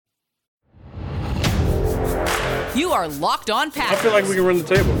You are Locked On Packers. I feel like we can run the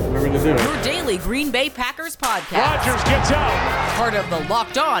table. We're going to do it. Your daily Green Bay Packers podcast. Rodgers gets out. Part of the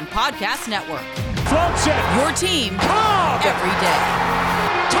Locked On Podcast Network. Floats it. Your team every day.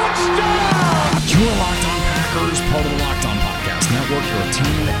 Touchdown! You're Locked On Packers, part of the Locked On Podcast Network. Your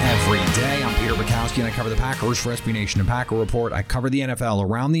team every day. I'm Peter Bukowski, and I cover the Packers for SB Nation and Packer Report. I cover the NFL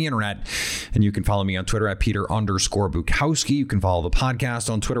around the internet, and you can follow me on Twitter at Peter_Bukowski. You can follow the podcast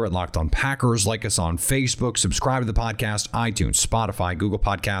on Twitter at Locked On Packers. Like us on Facebook. Subscribe to the podcast, iTunes, Spotify, Google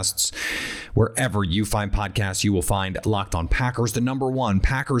Podcasts. Wherever you find podcasts, you will find Locked On Packers, the #1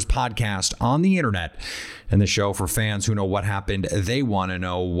 Packers podcast on the internet, and the show for fans who know what happened. They want to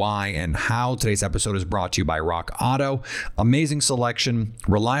know why and how. Today's episode is brought to you by Rock Auto. Amazing selection,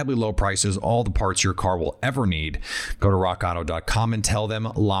 reliably low prices, all the parts your car will ever need. Go to rockauto.com and tell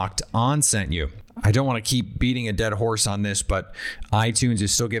them Locked On sent you. I don't want to keep beating a dead horse on this, but iTunes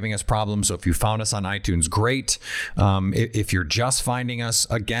is still giving us problems. So if you found us on iTunes, great. If you're just finding us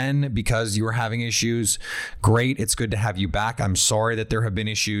again because you were having issues, great. It's good to have you back. I'm sorry that there have been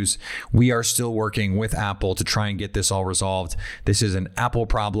issues. We are still working with Apple to try and get this all resolved. This is an Apple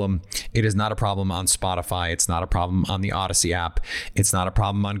problem. It is not a problem on Spotify. It's not a problem on the Odyssey app. It's not a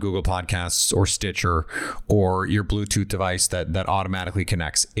problem on Google Podcasts or Stitcher or your Bluetooth device that automatically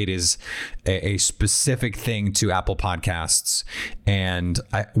connects. It is a specific thing to Apple Podcasts, and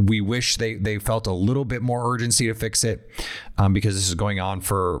we wish they felt a little bit more urgency to fix it, because this is going on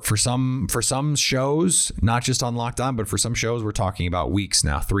for some shows, not just on Locked On, but for some shows we're talking about weeks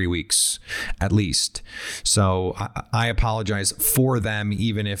now, 3 weeks at least. So I apologize for them,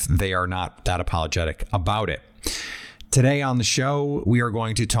 even if they are not that apologetic about it. Today on the show, we are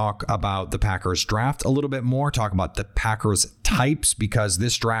going to talk about the Packers draft a little bit more, talk about the Packers types, because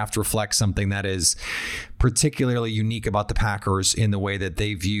this draft reflects something that is particularly unique about the Packers in the way that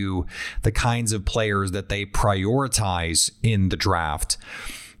they view the kinds of players that they prioritize in the draft.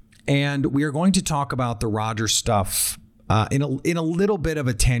 And we are going to talk about the Rodgers stuff in a little bit of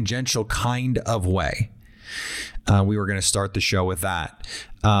a tangential kind of way. We were going to start the show with that.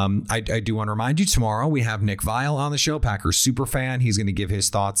 I do want to remind you, tomorrow we have Nick Viall on the show, Packers superfan. He's going to give his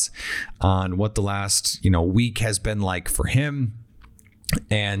thoughts on what the last week has been like for him,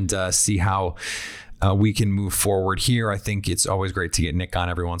 and see how we can move forward here. I think it's always great to get Nick on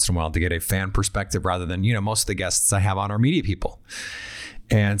every once in a while to get a fan perspective, rather than most of the guests I have on are media people,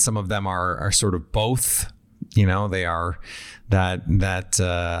 and some of them are sort of both. They are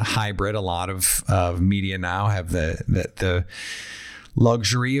that hybrid. A lot of media now have the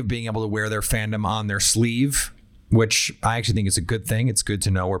luxury of being able to wear their fandom on their sleeve, which I actually think is a good thing. It's good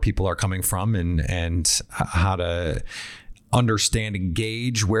to know where people are coming from and how to understand and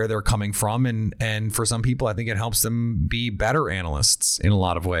gauge where they're coming from. And for some people, I think it helps them be better analysts in a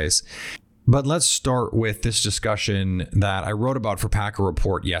lot of ways. But let's start with this discussion that I wrote about for Packer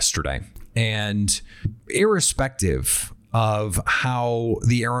Report yesterday. And irrespective of how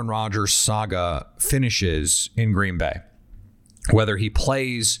the Aaron Rodgers saga finishes in Green Bay, whether he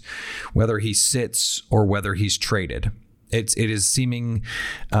plays, whether he sits, or whether he's traded, it is seeming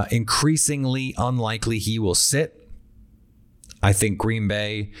increasingly unlikely he will sit. I think Green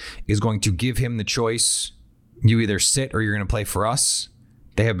Bay is going to give him the choice. You either sit or you're going to play for us.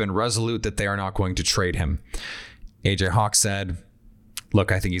 They have been resolute that they are not going to trade him. AJ Hawk said,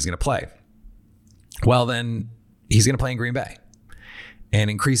 look, I think he's going to play. Well, then he's going to play in Green Bay.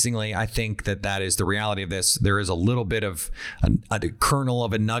 And increasingly, I think that is the reality of this. There is a little bit of a kernel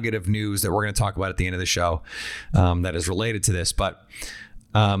of a nugget of news that we're going to talk about at the end of the show that is related to this. But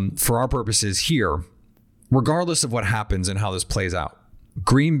for our purposes here, regardless of what happens and how this plays out,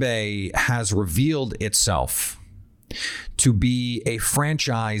 Green Bay has revealed itself to be a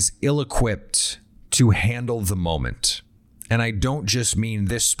franchise ill-equipped to handle the moment. And I don't just mean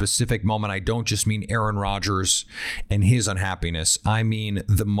this specific moment. I don't just mean Aaron Rodgers and his unhappiness. I mean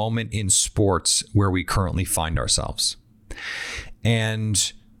the moment in sports where we currently find ourselves.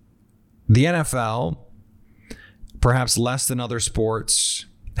 And the NFL, perhaps less than other sports,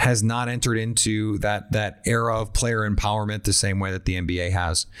 has not entered into that era of player empowerment the same way that the NBA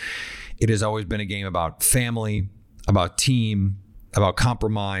has. It has always been a game about family, about team, about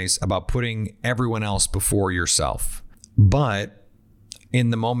compromise, about putting everyone else before yourself. But in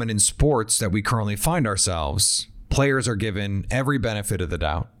the moment in sports that we currently find ourselves, players are given every benefit of the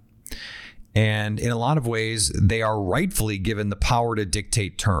doubt. And in a lot of ways, they are rightfully given the power to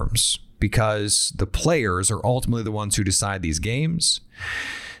dictate terms, because the players are ultimately the ones who decide these games.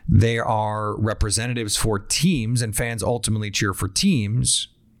 They are representatives for teams, and fans ultimately cheer for teams.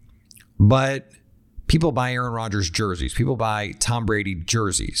 But people buy Aaron Rodgers jerseys. People buy Tom Brady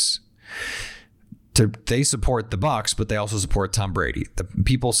jerseys. They support the Bucs, but they also support Tom Brady. The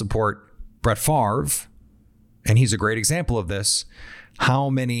people support Brett Favre, and he's a great example of this. How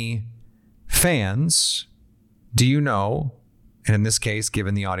many fans do you know, and in this case,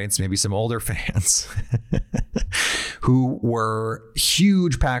 given the audience, maybe some older fans who were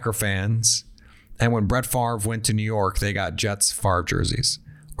huge Packer fans, and when Brett Favre went to New York, they got Jets Favre jerseys,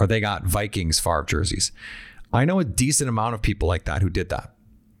 or they got Vikings Favre jerseys. I know a decent amount of people like that who did that,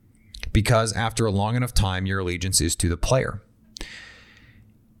 because after a long enough time, your allegiance is to the player.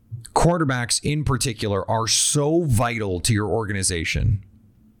 Quarterbacks in particular are so vital to your organization.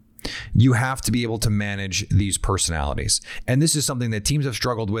 You have to be able to manage these personalities. And this is something that teams have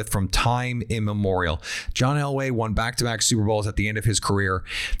struggled with from time immemorial. John Elway won back-to-back Super Bowls at the end of his career,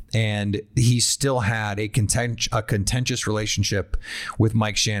 and he still had a contentious relationship with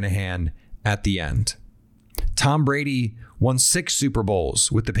Mike Shanahan at the end. Tom Brady won 6 Super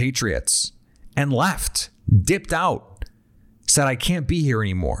Bowls with the Patriots and left, dipped out, said, I can't be here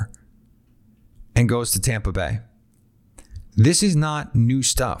anymore, and goes to Tampa Bay. This is not new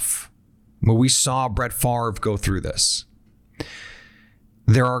stuff. Well, we saw Brett Favre go through this.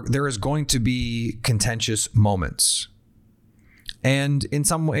 There is going to be contentious moments. And in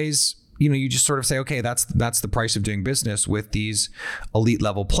some ways, you just sort of say, okay, that's the price of doing business with these elite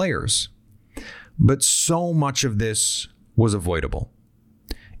level players. But so much of this was avoidable.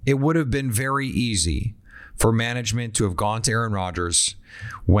 It would have been very easy for management to have gone to Aaron Rodgers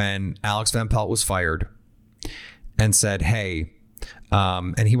when Alex Van Pelt was fired and said, hey,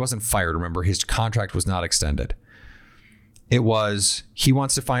 and he wasn't fired. Remember, his contract was not extended. It was, he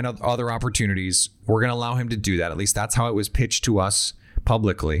wants to find other opportunities. We're going to allow him to do that. At least that's how it was pitched to us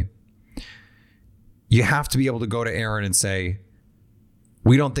publicly. You have to be able to go to Aaron and say,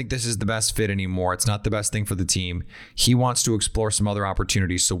 we don't think this is the best fit anymore. It's not the best thing for the team. He wants to explore some other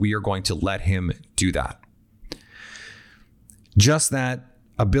opportunities, so we are going to let him do that. Just that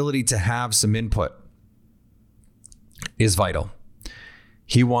ability to have some input is vital.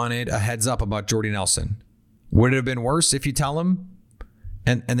 He wanted a heads up about Jordy Nelson. Would it have been worse if you tell him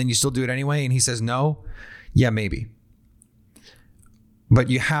and then you still do it anyway and he says no? Yeah, maybe.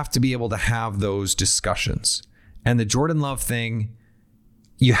 But you have to be able to have those discussions. And the Jordan Love thing,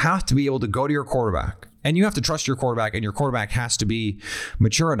 you have to be able to go to your quarterback, and you have to trust your quarterback, and your quarterback has to be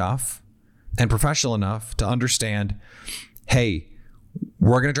mature enough and professional enough to understand, hey,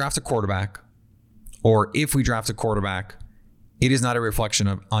 we're going to draft a quarterback, or if we draft a quarterback, it is not a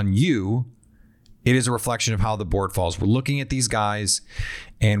reflection on you. It is a reflection of how the board falls. We're looking at these guys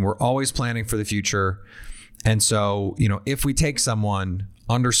and we're always planning for the future. And so, if we take someone,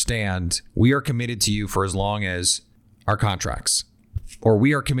 understand we are committed to you for as long as our contracts, or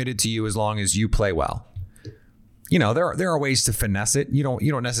we are committed to you as long as you play well. There are ways to finesse it. You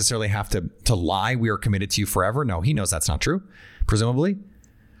don't necessarily have to lie. We are committed to you forever. No, he knows that's not true, presumably.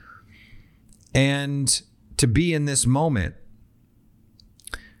 And to be in this moment,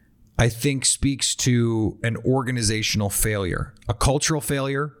 I think speaks to an organizational failure, a cultural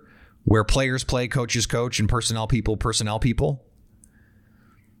failure where players play, coaches coach, and personnel people.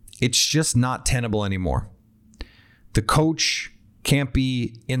 It's just not tenable anymore. The coach can't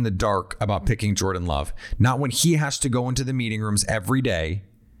be in the dark about picking Jordan Love. Not when he has to go into the meeting rooms every day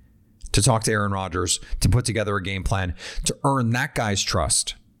to talk to Aaron Rodgers, to put together a game plan, to earn that guy's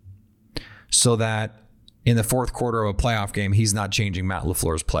trust so that in the fourth quarter of a playoff game, he's not changing Matt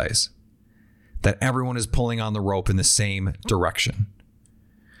LaFleur's plays, that everyone is pulling on the rope in the same direction.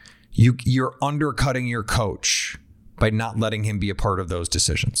 You're undercutting your coach by not letting him be a part of those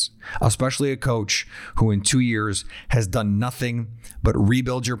decisions, especially a coach who in 2 years has done nothing but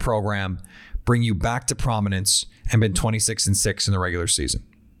rebuild your program, bring you back to prominence, and been 26-6 in the regular season.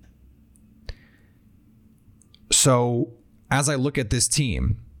 So as I look at this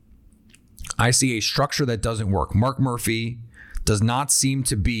team, I see a structure that doesn't work. Mark Murphy does not seem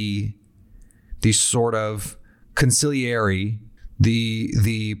to be the sort of conciliary,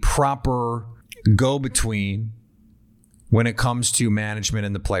 the proper go-between when it comes to management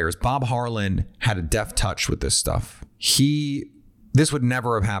and the players. Bob Harlan had a deft touch with this stuff. This would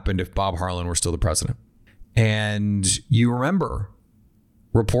never have happened if Bob Harlan were still the president. And you remember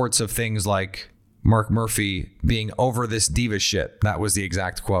reports of things like Mark Murphy being over this diva shit. That was the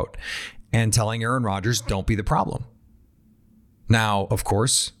exact quote. And telling Aaron Rodgers, don't be the problem. Now, of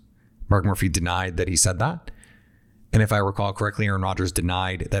course, Mark Murphy denied that he said that. And if I recall correctly, Aaron Rodgers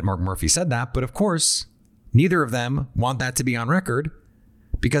denied that Mark Murphy said that. But of course, neither of them want that to be on record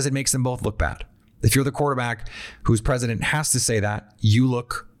because it makes them both look bad. If you're the quarterback whose president has to say that, you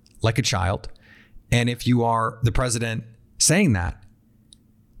look like a child. And if you are the president saying that,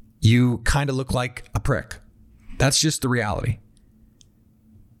 you kind of look like a prick. That's just the reality.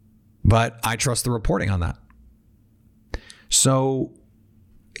 But I trust the reporting on that. So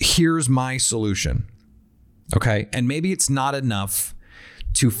here's my solution. Okay. And maybe it's not enough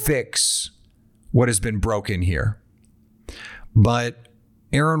to fix what has been broken here. But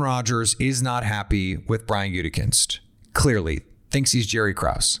Aaron Rodgers is not happy with Brian Gutekunst. Clearly thinks he's Jerry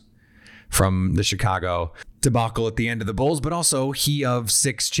Krause from the Chicago debacle at the end of the Bulls, but also he of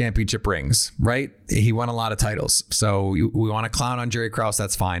 6 championship rings, right? He won a lot of titles. So we want to clown on Jerry Krause.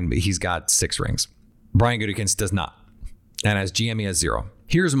 That's fine, but he's got 6 rings. Brian Gutekunst does not. And as GM, he has 0.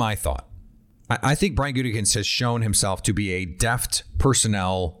 Here's my thought. I think Brian Gutekunst has shown himself to be a deft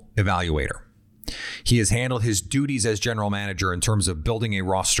personnel evaluator. He has handled his duties as general manager in terms of building a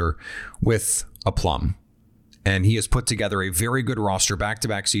roster with aplomb. And he has put together a very good roster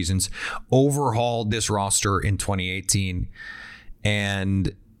back-to-back seasons, overhauled this roster in 2018,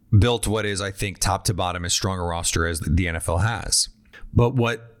 and built what is, I think, top to bottom as strong a roster as the NFL has. But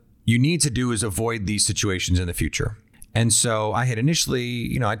what you need to do is avoid these situations in the future. And so I had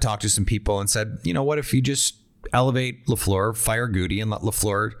initially, I talked to some people and said, what if you just elevate LaFleur, fire Goody, and let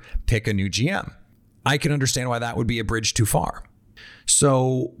LaFleur pick a new GM? I can understand why that would be a bridge too far.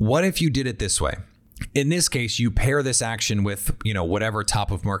 So what if you did it this way? In this case, you pair this action with, whatever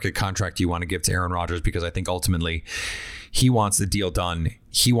top of market contract you want to give to Aaron Rodgers, because I think ultimately he wants the deal done.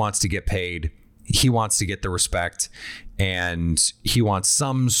 He wants to get paid. He wants to get the respect, and he wants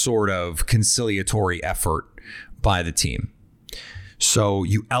some sort of conciliatory effort by the team. So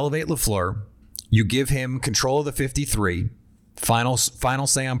you elevate LaFleur, you give him control of the 53, final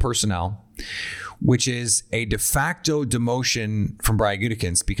say on personnel, which is a de facto demotion from Brian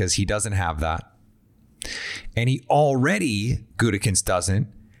Gutekunst because he doesn't have that. And Gutekunst doesn't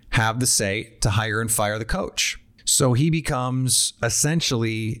have the say to hire and fire the coach. So he becomes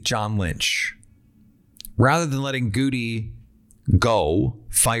essentially John Lynch. Rather than letting Goody go,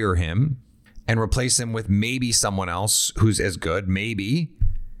 fire him, and replace him with maybe someone else who's as good, maybe,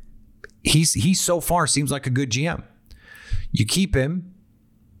 he so far seems like a good GM. You keep him,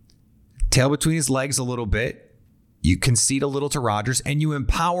 tail between his legs a little bit, you concede a little to Rodgers, and you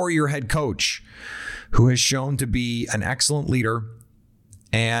empower your head coach, who has shown to be an excellent leader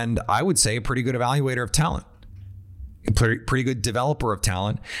and I would say a pretty good evaluator of talent, a pretty good developer of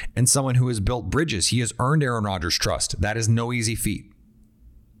talent, and someone who has built bridges. He has earned Aaron Rodgers' trust. That is no easy feat.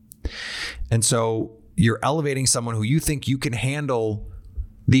 And so you're elevating someone who you think you can handle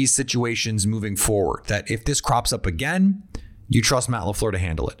these situations moving forward, that if this crops up again, you trust Matt LaFleur to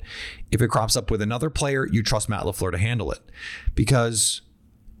handle it. If it crops up with another player, you trust Matt LaFleur to handle it, because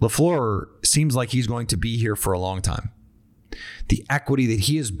LaFleur seems like he's going to be here for a long time. The equity that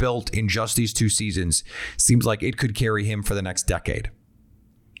he has built in just these 2 seasons seems like it could carry him for the next decade.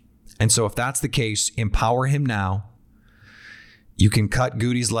 And so if that's the case, empower him now. You can cut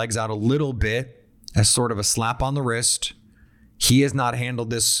Goody's legs out a little bit as sort of a slap on the wrist. He has not handled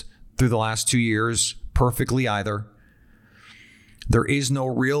this through the last 2 years perfectly either. There is no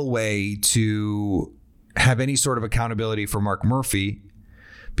real way to have any sort of accountability for Mark Murphy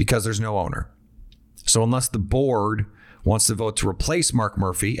because there's no owner. So unless the board wants to vote to replace Mark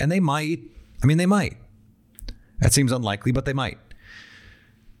Murphy, and they might, that seems unlikely, but they might,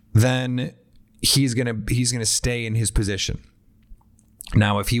 then he's going to stay in his position.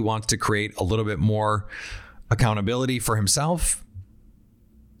 Now, if he wants to create a little bit more accountability for himself,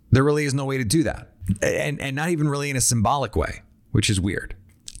 there really is no way to do that. And not even really in a symbolic way, which is weird.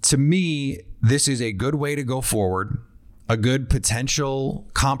 To me, this is a good way to go forward, a good potential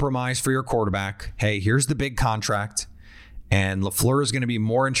compromise for your quarterback. Hey, here's the big contract, and LaFleur is going to be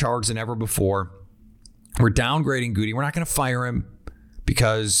more in charge than ever before. We're downgrading Goody. We're not going to fire him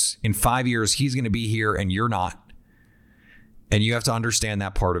because in 5 years, he's going to be here and you're not. And you have to understand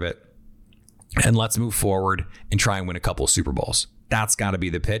that part of it. And let's move forward and try and win a couple of Super Bowls. That's got to be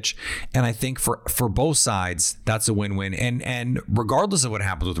the pitch. And I think for both sides, that's a win-win. And regardless of what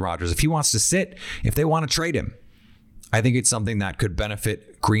happens with Rodgers, if he wants to sit, if they want to trade him, I think it's something that could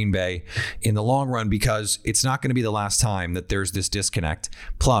benefit Green Bay in the long run, because it's not going to be the last time that there's this disconnect.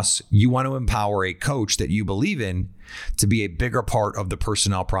 Plus, you want to empower a coach that you believe in to be a bigger part of the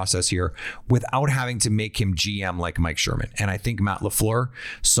personnel process here without having to make him GM like Mike Sherman. And I think Matt LaFleur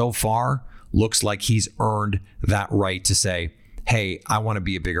so far looks like he's earned that right to say, hey, I want to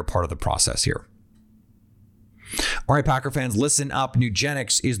be a bigger part of the process here. All right, Packer fans, listen up.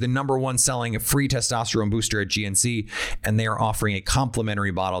 Nugenix is the #1 selling free testosterone booster at GNC, and they are offering a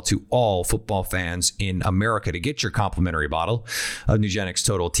complimentary bottle to all football fans in America. To get your complimentary bottle of Nugenix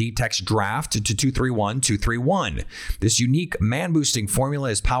Total T, text DRAFT to 231231. This unique man-boosting formula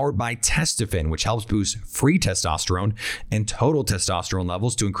is powered by Testofen, which helps boost free testosterone and total testosterone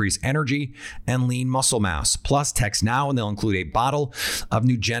levels to increase energy and lean muscle mass. Plus, text now and they'll include a bottle of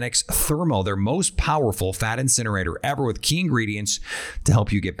Nugenix Thermo, their most powerful fat incinerator ever, with key ingredients to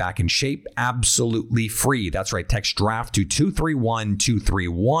help you get back in shape, absolutely free. That's right. Text DRAFT to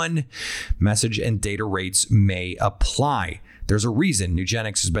 231231. Message and data rates may apply. There's a reason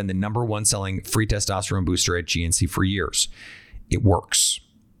Nugenix has been the #1 selling free testosterone booster at GNC for years. It works.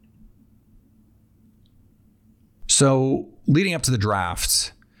 So leading up to the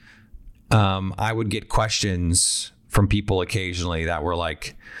draft, I would get questions from people occasionally that were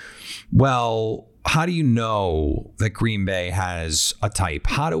like, well, how do you know that Green Bay has a type?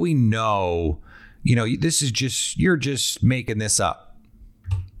 How do we know, this is just, you're just making this up.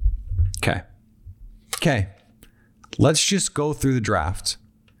 Okay. Let's just go through the draft,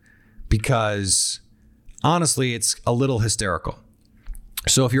 because honestly, it's a little hysterical.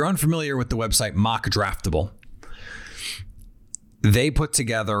 So if you're unfamiliar with the website Mock Draftable, they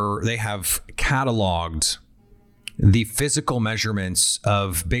have cataloged the physical measurements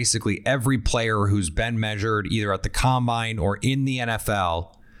of basically every player who's been measured either at the combine or in the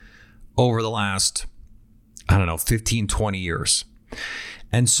NFL over the last, 15, 20 years.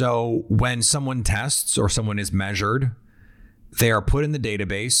 And so when someone tests or someone is measured, they are put in the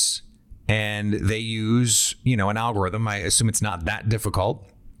database and they use, an algorithm. I assume it's not that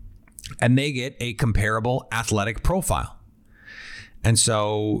difficult. And they get a comparable athletic profile. And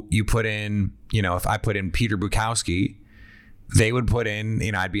so you put in, if I put in Peter Bukowski, they would put in,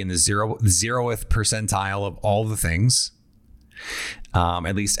 I'd be in the 0th percentile of all the things,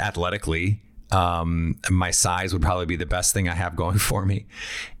 at least athletically. My size would probably be the best thing I have going for me.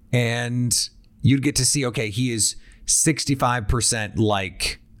 And you'd get to see, okay, he is 65%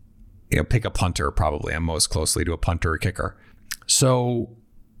 like, pick a punter, probably. I'm most closely to a punter or kicker. So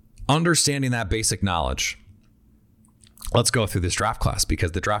understanding that basic knowledge, let's go through this draft class,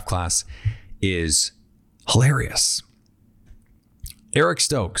 because the draft class is hilarious. Eric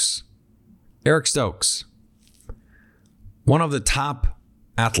Stokes. One of the top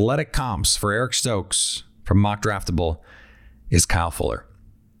athletic comps for Eric Stokes from Mock Draftable is Kyle Fuller,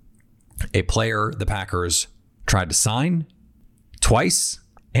 a player the Packers tried to sign twice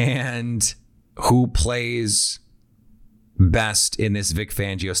and who plays best in this Vic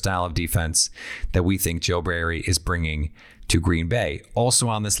Fangio style of defense that we think Joe Barry is bringing to Green Bay. Also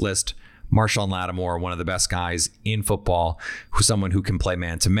on this list, Marshawn Lattimore, one of the best guys in football, who's someone who can play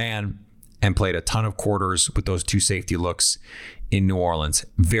man-to-man and played a ton of quarters with those two safety looks in New Orleans.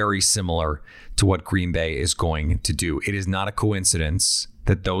 Very similar to what Green Bay is going to do. It is not a coincidence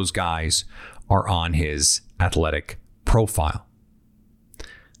that those guys are on his athletic profile.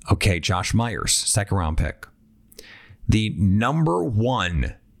 Okay, Josh Myers, 2nd round pick. The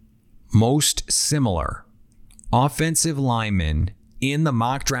 #1 most similar offensive lineman in the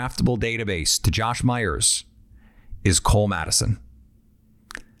Mock Draftable database to Josh Myers is Cole Madison.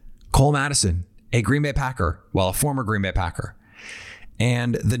 Cole Madison, a Green Bay Packer, a former Green Bay Packer.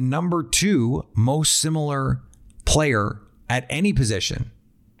 And the #2 most similar player at any position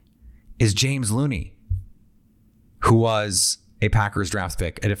is James Looney, who was a Packers draft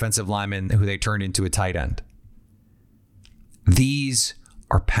pick, a defensive lineman who they turned into a tight end. These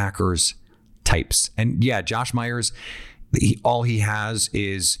are Packers types. And yeah, Josh Myers, all he has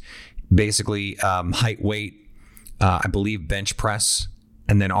is basically height, weight, I believe bench press,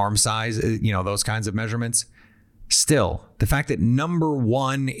 and then arm size, those kinds of measurements. Still, the fact that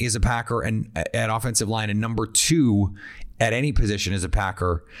 #1 is a Packer and at offensive line and #2 at any position is a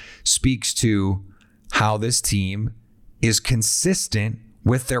Packer speaks to how this team is consistent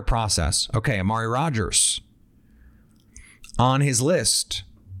with their process. Okay, Amari Rodgers. On his list,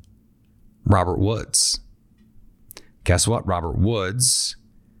 Robert Woods. Guess what? Robert Woods,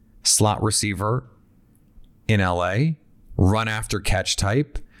 slot receiver in LA, run after catch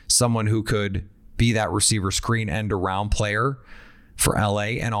type, someone who could be that receiver screen end around player for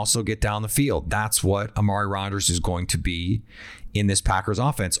LA and also get down the field. That's what Amari Rodgers is going to be in this Packers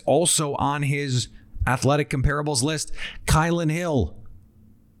offense. Also on his athletic comparables list, Kylan Hill,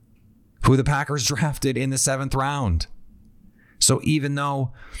 who the Packers drafted in the 7th round. So even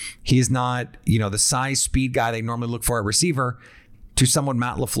though he's not, the size, speed guy they normally look for at receiver, to someone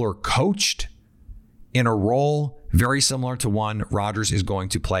Matt LaFleur coached in a role very similar to one Rodgers is going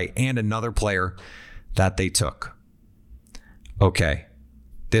to play, and another player that they took. Okay,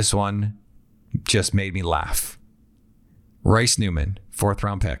 this one just made me laugh. Rice Newman, 4th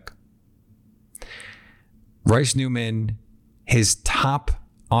round pick. Rice Newman, his top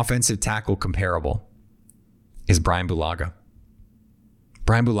offensive tackle comparable is Brian Bulaga.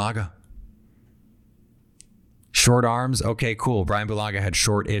 Brian Bulaga. Short arms. Okay, cool. Brian Bulaga had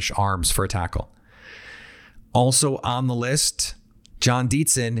short-ish arms for a tackle. Also on the list, John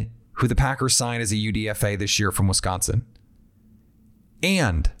Dietzen, who the Packers signed as a UDFA this year from Wisconsin.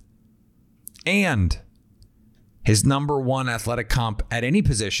 And his number one athletic comp at any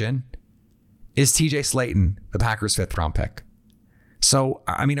position is TJ Slaton, the Packers' 5th round pick. So,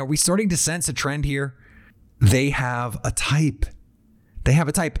 I mean, are we starting to sense a trend here? They have a type.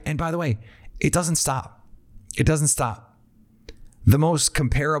 And by the way, it doesn't stop. The most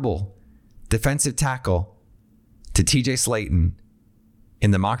comparable defensive tackle to TJ Slaton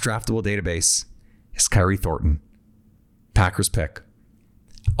in the mock draftable database is Kyrie Thornton, Packers pick.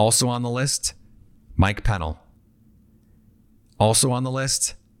 Also on the list, Mike Pennell. Also on the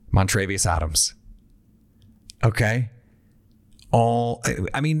list, Montravius Adams. Okay.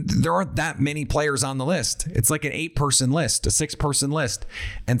 There aren't that many players on the list. It's like an 8-person list, a 6-person list,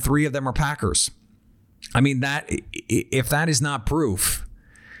 and 3 of them are Packers. I mean, if that is not proof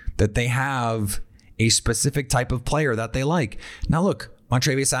that they have a specific type of player that they like. Now look,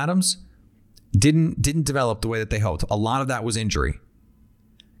 Montravius Adams didn't develop the way that they hoped. A lot of that was injury.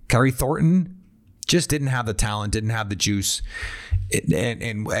 Kyrie Thornton just didn't have the talent, didn't have the juice.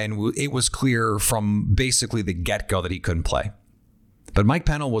 And it was clear from basically the get-go that he couldn't play. But Mike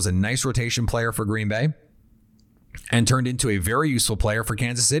Pennell was a nice rotation player for Green Bay and turned into a very useful player for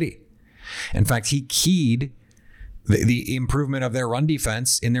Kansas City. In fact, he keyed the improvement of their run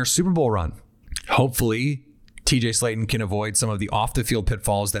defense in their Super Bowl run. Hopefully, TJ Slaton can avoid some of the off-the-field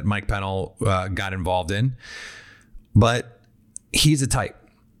pitfalls that Mike Pennell got involved in. But he's a type.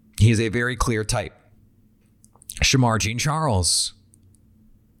 He is a very clear type. Shamar Jean-Charles.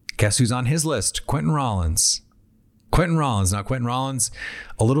 Guess who's on his list? Quentin Rollins. Now, Quentin Rollins,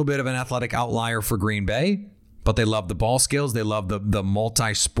 a little bit of an athletic outlier for Green Bay, but they love the ball skills. They love the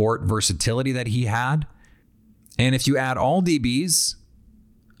multi-sport versatility that he had. And if you add all DBs,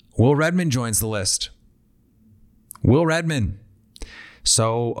 Will Redmond joins the list. Will Redmond.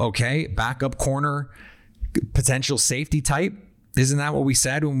 So, okay, backup corner, potential safety type. Isn't that what we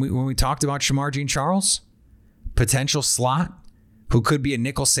said when we talked about Shamar Jean-Charles? Potential slot, who could be a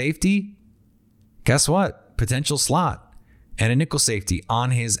nickel safety. Guess what? Potential slot and a nickel safety on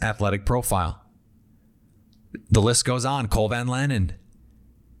his athletic profile. The list goes on. Cole Van Lanen,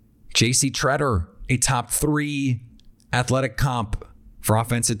 J.C. Treader, a top 3 athletic comp for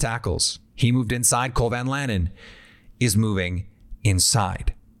offensive tackles. He moved inside. Cole Van Lanen is moving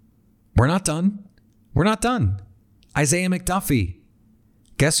inside. We're not done. Isaiah McDuffie.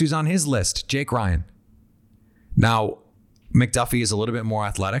 Guess who's on his list? Jake Ryan. Now, McDuffie is a little bit more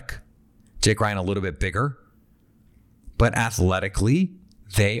athletic. Jake Ryan a little bit bigger. But athletically,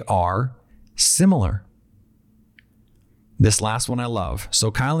 they are similar. This last one I love. So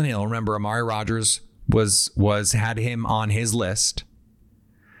Kylan Hill, remember Amari Rodgers had him on his list.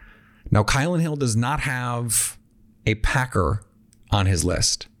 Now Kylan Hill does not have a Packer on his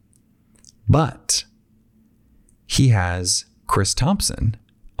list, but he has Chris Thompson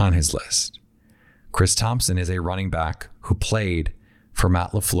on his list. Chris Thompson is a running back who played for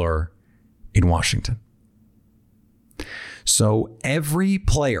Matt LaFleur in Washington. So every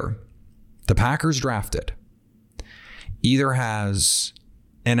player the Packers drafted either has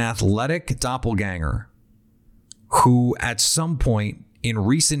an athletic doppelganger who at some point in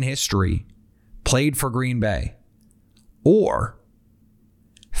recent history played for Green Bay or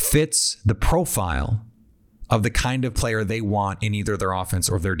fits the profile of the kind of player they want in either their offense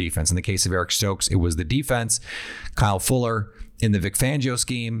or their defense. In the case of Eric Stokes, it was the defense. Kyle Fuller in the Vic Fangio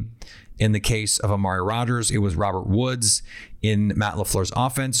scheme. In the case of Amari Rodgers, it was Robert Woods in Matt LaFleur's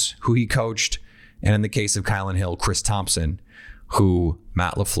offense, who he coached. And in the case of Kylan Hill, Chris Thompson, who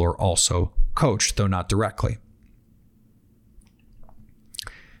Matt LaFleur also coached, though not directly.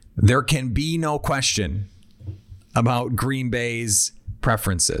 There can be no question about Green Bay's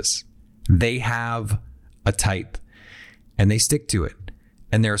preferences. They have a type, and they stick to it.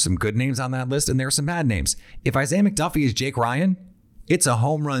 And there are some good names on that list, and there are some bad names. If Isaiah McDuffie is Jake Ryan, it's a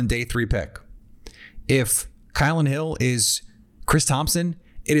home run day 3 pick. If Kylan Hill is Chris Thompson,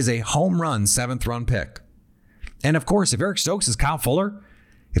 it is a home run 7th round pick. And of course, if Eric Stokes is Kyle Fuller,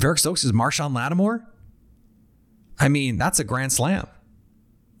 if Eric Stokes is Marshawn Lattimore, I mean, that's a grand slam.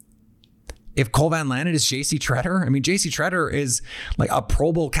 If Cole Van Lanen is J.C. Treader, I mean, J.C. Treader is like a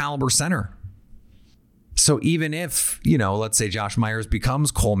Pro Bowl caliber center. So even if, let's say Josh Myers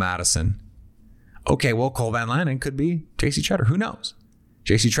becomes Cole Madison, okay, well, Cole Van Lanen could be J.C. Tretter. Who knows?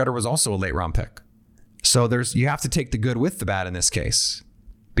 J.C. Tretter was also a late round pick. So you have to take the good with the bad in this case,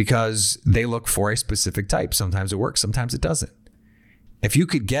 because they look for a specific type. Sometimes it works, sometimes it doesn't. If you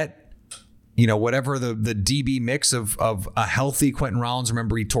could get, whatever the DB mix of a healthy Quentin Rollins,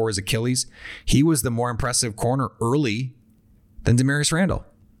 remember he tore his Achilles. He was the more impressive corner early than Demarius Randall.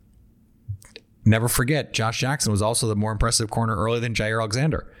 Never forget, Josh Jackson was also the more impressive corner early than Jair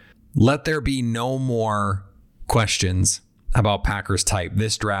Alexander. Let there be no more questions about Packers type.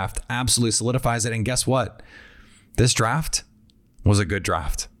 This draft absolutely solidifies it. And guess what? This draft was a good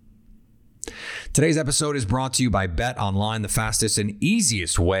draft. Today's episode is brought to you by Bet Online, the fastest and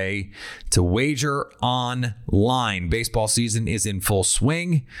easiest way to wager online. Baseball season is in full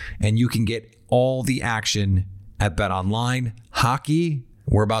swing, and you can get all the action at Bet Online. Hockey,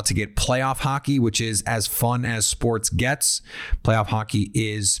 we're about to get playoff hockey, which is as fun as sports gets. Playoff hockey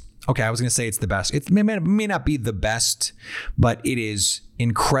is, okay, I was going to say it's the best. It may not be the best, but it is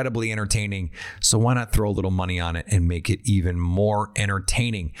incredibly entertaining. So why not throw a little money on it and make it even more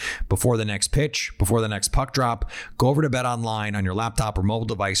entertaining? Before the next pitch, before the next puck drop, go over to Bet Online on your laptop or mobile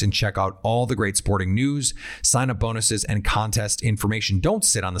device and check out all the great sporting news, sign-up bonuses, and contest information. Don't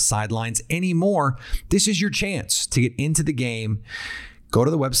sit on the sidelines anymore. This is your chance to get into the game. Go to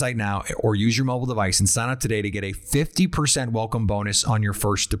the website now or use your mobile device and sign up today to get a 50% welcome bonus on your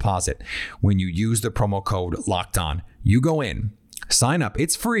first deposit when you use the promo code LOCKEDON. You go in, sign up.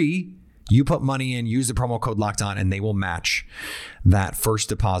 It's free. You put money in, use the promo code LOCKEDON, and they will match that first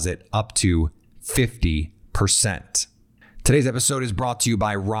deposit up to 50%. Today's episode is brought to you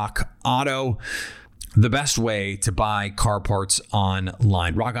by Rock Auto, the best way to buy car parts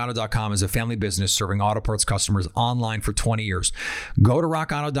online. RockAuto.com is a family business serving auto parts customers online for 20 years. Go to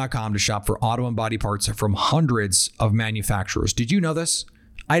RockAuto.com to shop for auto and body parts from hundreds of manufacturers. Did you know this?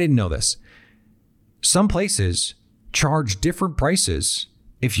 I didn't know this. Some places charge different prices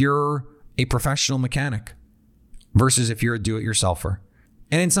if you're a professional mechanic versus if you're a do-it-yourselfer.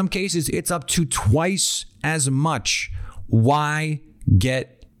 And in some cases, it's up to twice as much. Why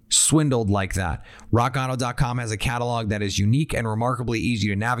get swindled like that? RockAuto.com has a catalog that is unique and remarkably easy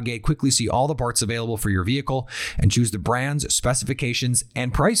to navigate. Quickly see all the parts available for your vehicle and choose the brands, specifications,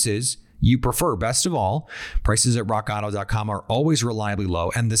 and prices you prefer. Best of all, prices at RockAuto.com are always reliably low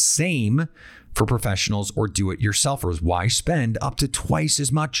and the same for professionals or do-it-yourselfers. Why spend up to twice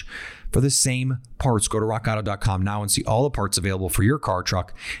as much for the same parts? Go to RockAuto.com now and see all the parts available for your car,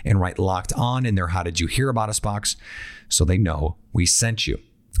 truck, and write Locked On in their How Did You Hear About Us box so they know we sent you.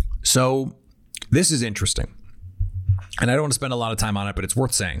 So this is interesting, and I don't want to spend a lot of time on it, but it's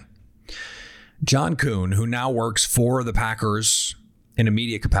worth saying. John Kuhn, who now works for the Packers in a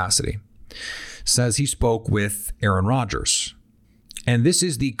media capacity, says he spoke with Aaron Rodgers. And this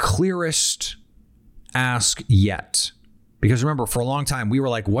is the clearest ask yet. Because remember, for a long time, we were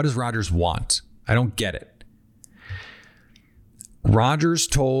like, what does Rodgers want? I don't get it. Rodgers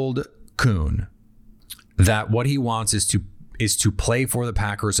told Kuhn that what he wants is to play for the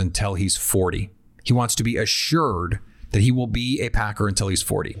Packers until he's 40. He wants to be assured that he will be a Packer until he's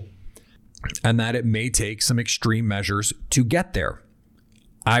 40. And that it may take some extreme measures to get there.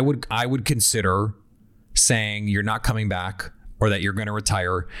 I would consider saying you're not coming back, or that you're going to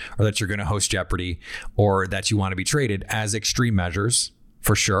retire, or that you're going to host Jeopardy, or that you want to be traded as extreme measures,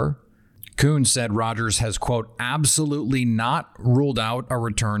 for sure. Kuhn said Rodgers has, quote, absolutely not ruled out a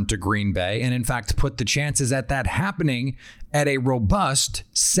return to Green Bay, and in fact put the chances at that happening at a robust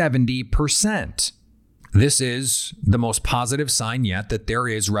 70%. This is the most positive sign yet that there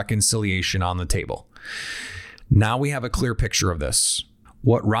is reconciliation on the table. Now we have a clear picture of this.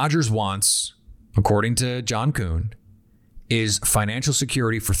 What Rodgers wants, according to John Kuhn, is financial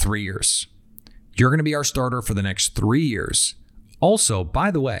security for 3 years. You're going to be our starter for the next 3 years. Also, by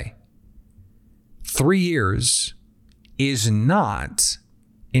the way, 3 years is not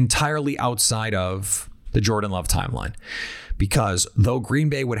entirely outside of the Jordan Love timeline, because though Green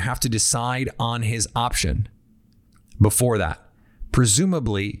Bay would have to decide on his option before that,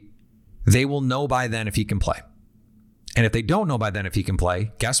 presumably they will know by then if he can play. And if they don't know by then if he can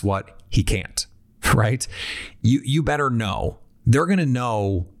play, guess what? He can't, right? You better know. They're going to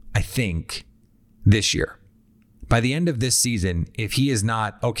know, I think, this year. By the end of this season, if he is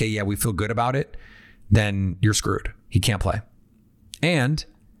not, okay, yeah, we feel good about it, then you're screwed. He can't play. And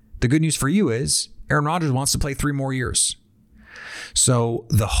the good news for you is Aaron Rodgers wants to play 3 more years. So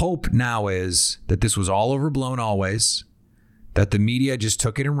the hope now is that this was all overblown always, that the media just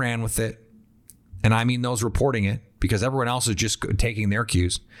took it and ran with it. And I mean those reporting it, because everyone else is just taking their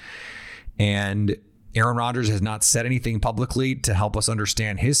cues. And Aaron Rodgers has not said anything publicly to help us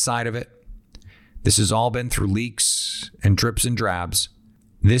understand his side of it. This has all been through leaks and drips and drabs.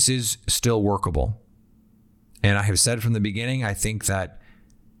 This is still workable. And I have said from the beginning, I think that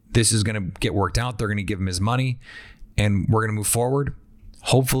this is going to get worked out. They're going to give him his money and we're going to move forward.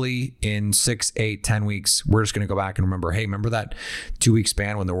 Hopefully in 6, 8, 10 weeks, we're just going to go back and remember, hey, remember that 2-week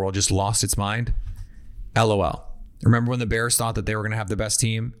span when the world just lost its mind? LOL. Remember when the Bears thought that they were going to have the best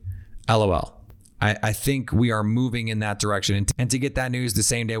team? LOL. I think we are moving in that direction. And to get that news the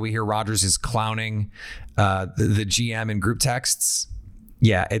same day we hear Rodgers is clowning the GM in group texts,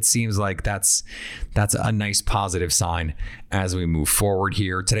 yeah, it seems like that's a nice positive sign as we move forward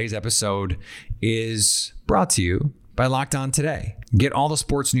here. Today's episode is brought to you by Locked On Today. Get all the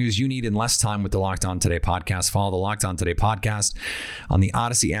sports news you need in less time with the Locked On Today podcast. Follow the Locked On Today podcast on the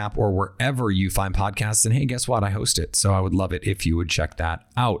Odyssey app or wherever you find podcasts. And hey, guess what? I host it, so I would love it if you would check that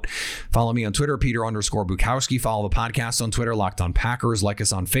out. Follow me on Twitter, Peter_Bukowski. Follow the podcast on Twitter, Locked On Packers. Like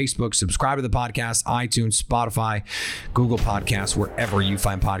us on Facebook. Subscribe to the podcast, iTunes, Spotify, Google Podcasts, wherever you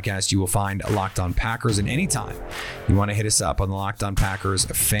find podcasts, you will find Locked On Packers. And anytime you want to hit us up on the Locked On Packers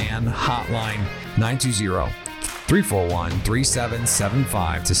fan hotline,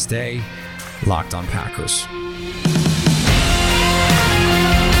 920-341-3775 to stay Locked On Packers.